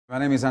My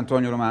name is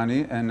Antonio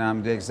Romani and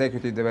I'm the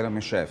Executive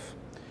Development Chef.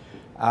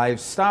 I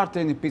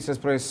started in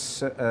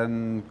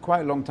PizzaExpress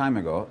quite a long time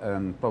ago,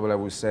 probably I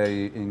would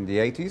say in the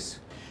 80s.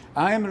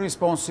 I am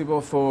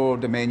responsible for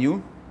the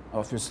menu,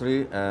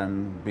 obviously,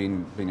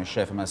 being a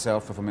chef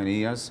myself for many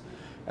years.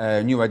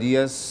 New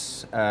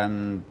ideas,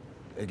 and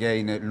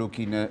again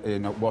looking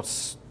at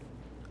what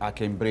I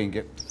can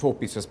bring for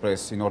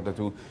PizzaExpress in order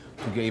to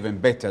get even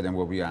better than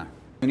what we are.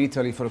 In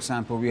Italy, for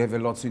example, we have a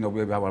lot, we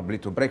have our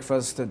burrito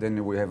breakfast,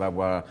 then we have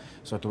our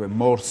sort of a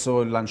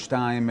morso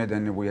lunchtime,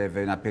 then we have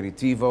an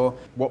aperitivo.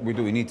 What we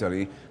do in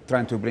Italy,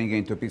 trying to bring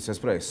into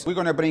PizzaExpress. We're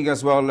going to bring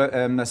as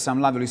well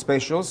some lovely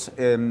specials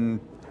into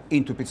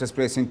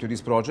PizzaExpress, into this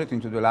project,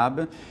 into the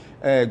lab.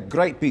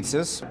 Great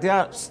pizzas. They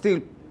are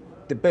still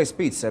the best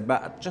pizza,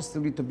 but just a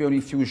little bit of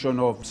infusion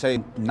of,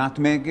 say,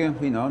 nutmeg,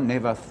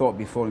 never thought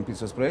before in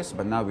PizzaExpress,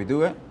 but now we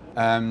do it.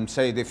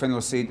 Say the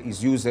fennel seed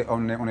is used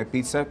on a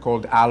pizza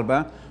called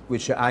Alba,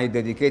 which I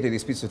dedicated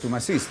this pizza to my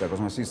sister, because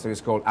my sister is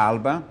called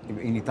Alba.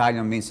 In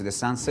Italian means the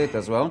sunset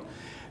as well.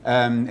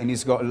 And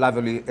it's got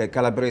lovely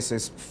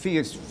Calabrese's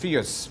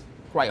fierce,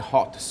 quite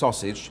hot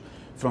sausage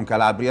from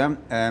Calabria,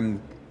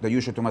 the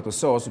usual tomato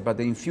sauce, but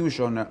the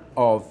infusion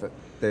of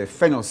the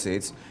fennel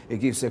seeds,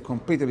 it gives a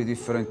completely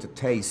different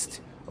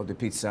taste of the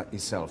pizza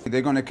itself.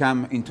 They're going to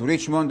come into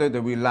Richmond, they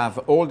will love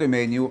all the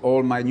menu,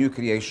 all my new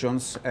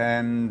creations,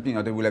 and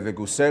they will have a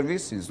good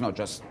service. It's not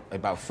just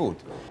about food.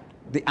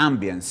 The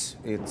ambience,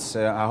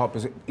 I hope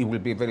it will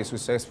be very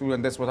successful,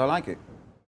 and that's what I like it.